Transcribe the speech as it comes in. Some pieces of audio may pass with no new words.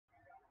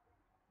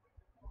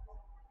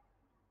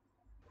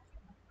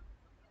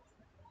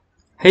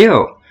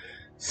Heyo!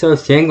 So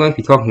today I'm going to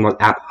be talking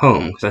about App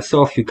Home, because I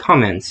saw a few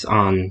comments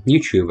on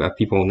YouTube of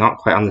people not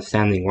quite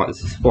understanding what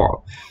this is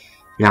for.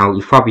 Now,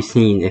 you've probably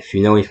seen, if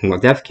you know anything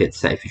about dev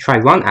kits, that if you try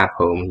run App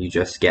Home, you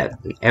just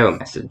get an error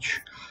message.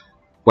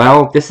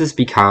 Well, this is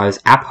because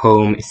App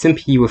Home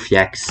simply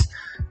reflects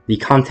the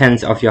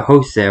contents of your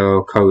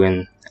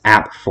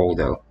host0:app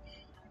folder.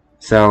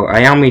 So,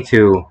 allow me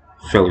to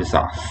show this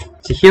off.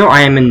 So here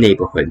I am in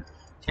Neighborhood,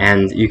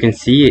 and you can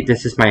see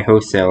this is my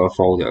host0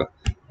 folder.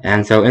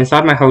 And so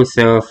inside my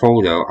host0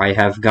 folder, I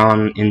have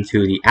gone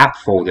into the app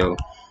folder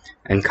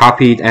and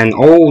copied an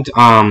old,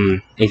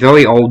 a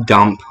very old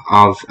dump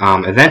of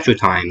Adventure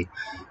Time,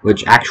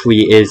 which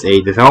actually is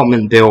a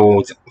development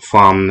build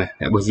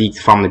that was leaked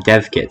from a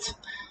dev kit.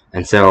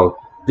 And so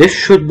this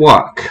should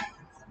work.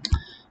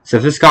 So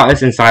this got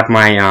us inside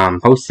my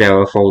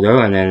host0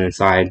 folder, and then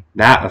inside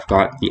that I've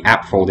got the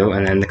app folder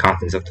and then the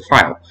contents of the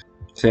file.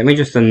 So let me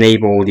just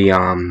enable the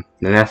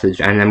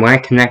message, and then when I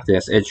connect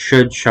this, it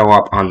should show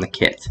up on the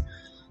kit.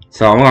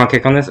 So I'm going to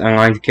click on this, and I'm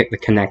going to click the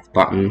connect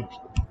button.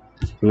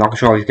 I'm not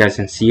sure if you guys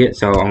can see it,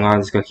 so I'm going to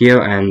just go here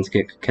and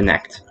click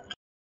connect.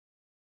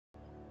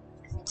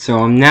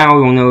 So now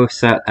you'll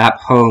notice that App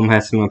Home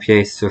has been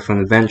replaced with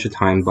an Adventure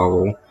Time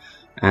bubble.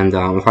 And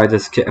if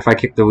I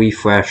click the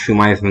refresh, you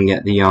might even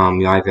get the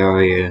live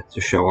area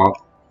to show up.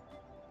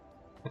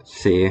 Let's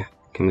see,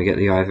 can we get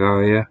the live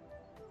area?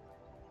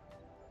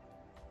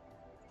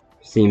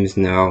 Seems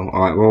no.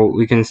 Alright, well,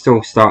 we can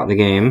still start the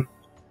game.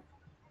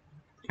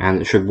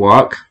 And it should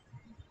work.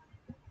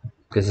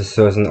 Because this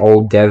was an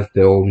old dev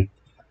build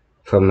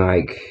from,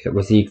 it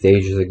was leaked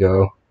ages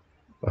ago.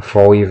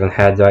 Before we even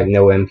had,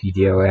 no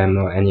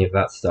MPDLM or any of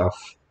that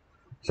stuff.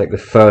 It's the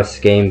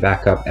first game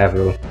backup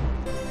ever.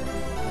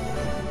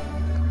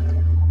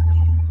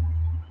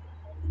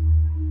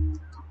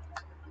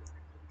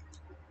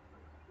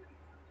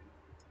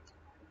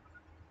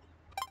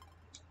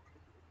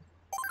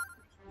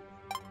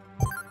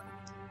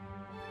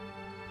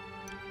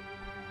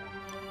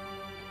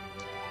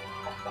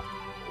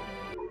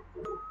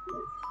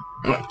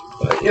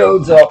 It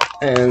loads up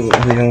and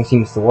everything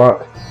seems to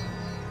work.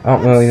 I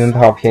don't really remember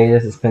how to play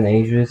this, it's been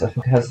ages. I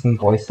think it has some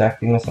voice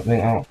acting or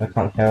something. I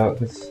can't hear it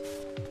because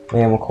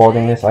when I'm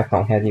recording this I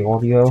can't hear the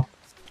audio.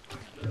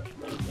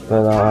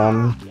 But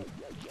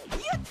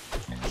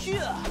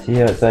so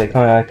yeah, it's kind of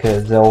like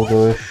a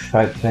Zelda-ish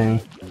type thing.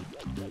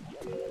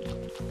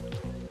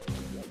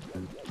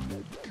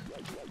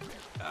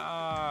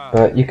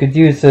 But you could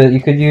use any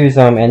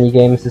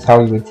games. This is how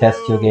you would test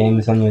your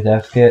games on your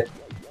dev kit.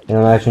 And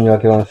imagine you're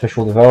an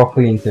official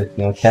developer, you need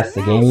to test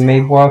the game you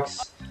made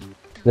works.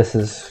 This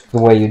is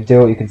the way you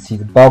do it. You can see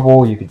the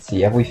bubble, you can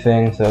see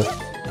everything. So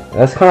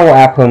that's kind of what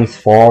App Home's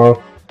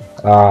for.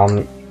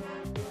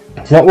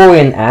 It's not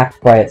really an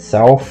app by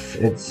itself.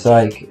 It's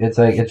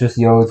it just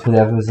loads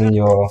whatever's in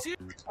your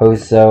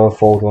host0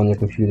 folder on your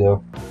computer.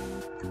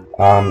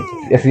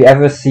 If you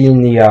ever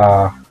seen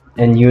the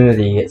in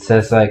Unity, it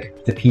says one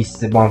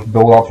of the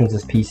build options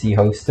is PC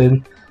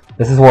hosted.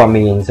 This is what it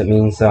means. It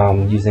means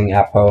using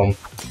App Home,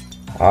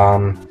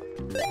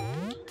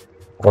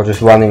 or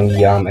just running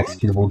the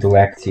executable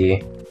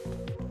directory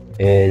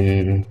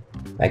in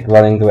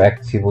running the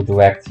executable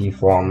directory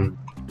from.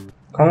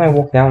 How can I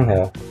walk down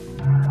here?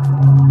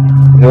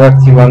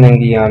 Directory running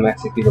the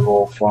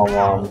executable from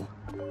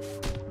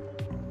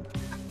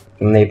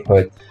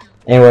Neighborhood.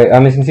 Anyway,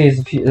 as you can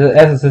see,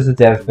 as this is a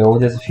dev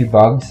build, there's a few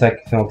bugs. For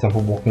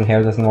example, walking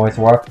here doesn't always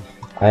work.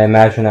 I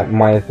imagine that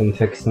might have been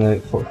fixed in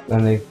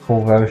the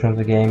full version of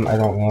the game. I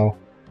don't know.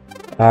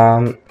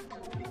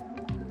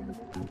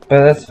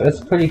 But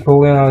it's pretty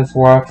cool how this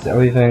works.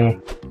 Everything.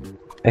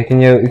 You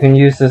can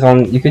use this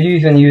on. You could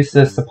even use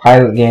this to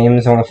pilot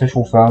games on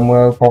official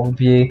firmware.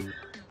 Probably.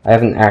 I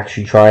haven't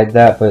actually tried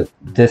that, but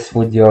this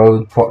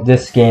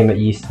game at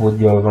least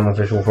would load on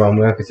official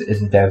firmware because it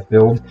is a dev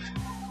build.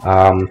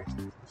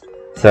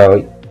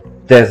 So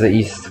there's at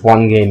least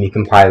one game you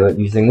can pilot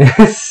using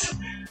this.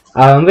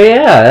 But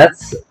yeah,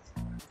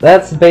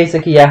 that's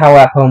basically how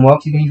App Home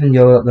works. You can even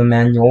go up the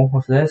manual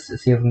of this.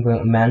 Let's see if we can get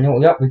the manual.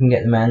 Yep, we can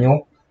get the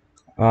manual.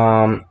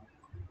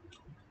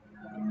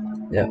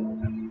 Yep.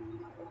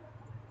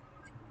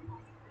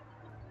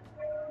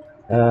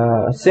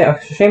 It's a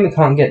shame we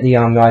can't get the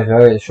live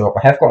area to show up.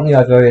 I have gotten the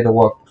live area to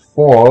work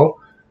before,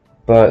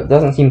 but it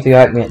doesn't seem to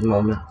like me at the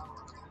moment.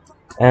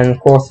 And of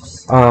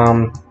course,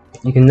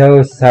 you can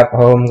notice App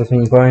Home because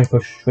when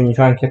you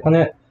try and click on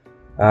it,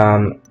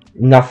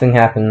 nothing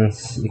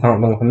happens. You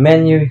can't bring up a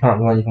menu, you can't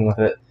do anything with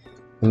it.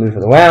 You move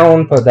it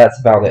around, but that's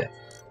about it.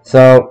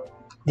 So,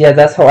 yeah,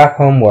 that's how App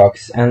Home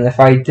works. And if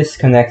I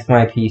disconnect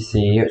my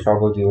PC, which I'll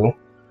go do,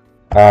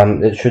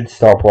 it should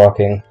stop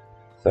working.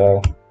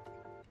 So,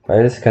 if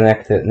I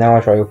disconnect it, now I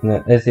try to open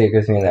it, let's see, it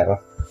gives me an error.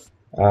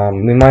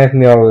 We might even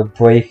be able to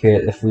break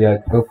it if we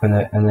open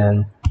it and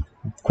then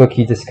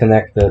quickly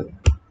disconnect it.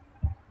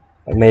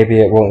 Maybe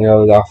it won't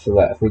load after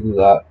that if we do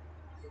that.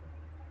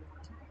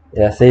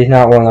 Yeah, see,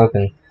 now it won't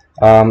open.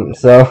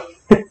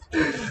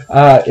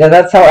 Yeah,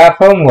 that's how App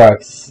Home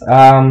works.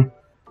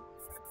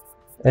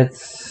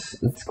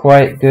 It's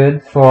quite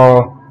good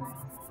for,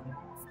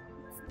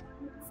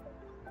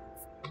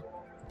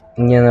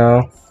 you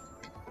know,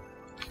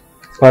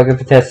 it's quite good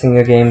for testing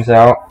your games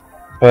out,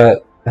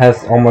 but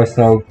has almost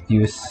no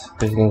use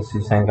because you can just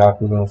use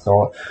Hancock and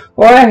install it.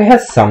 Well, it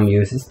has some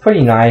use. It's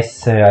pretty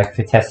nice like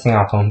for testing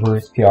out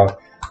homebrews. You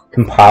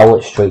compile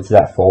it straight to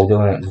that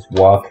folder and it just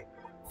work.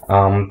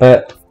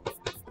 But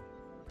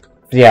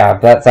yeah,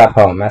 that's App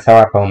Home. That's how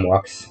App Home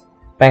works.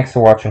 Thanks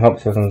for watching. Hope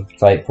this was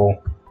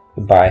insightful.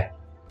 Goodbye.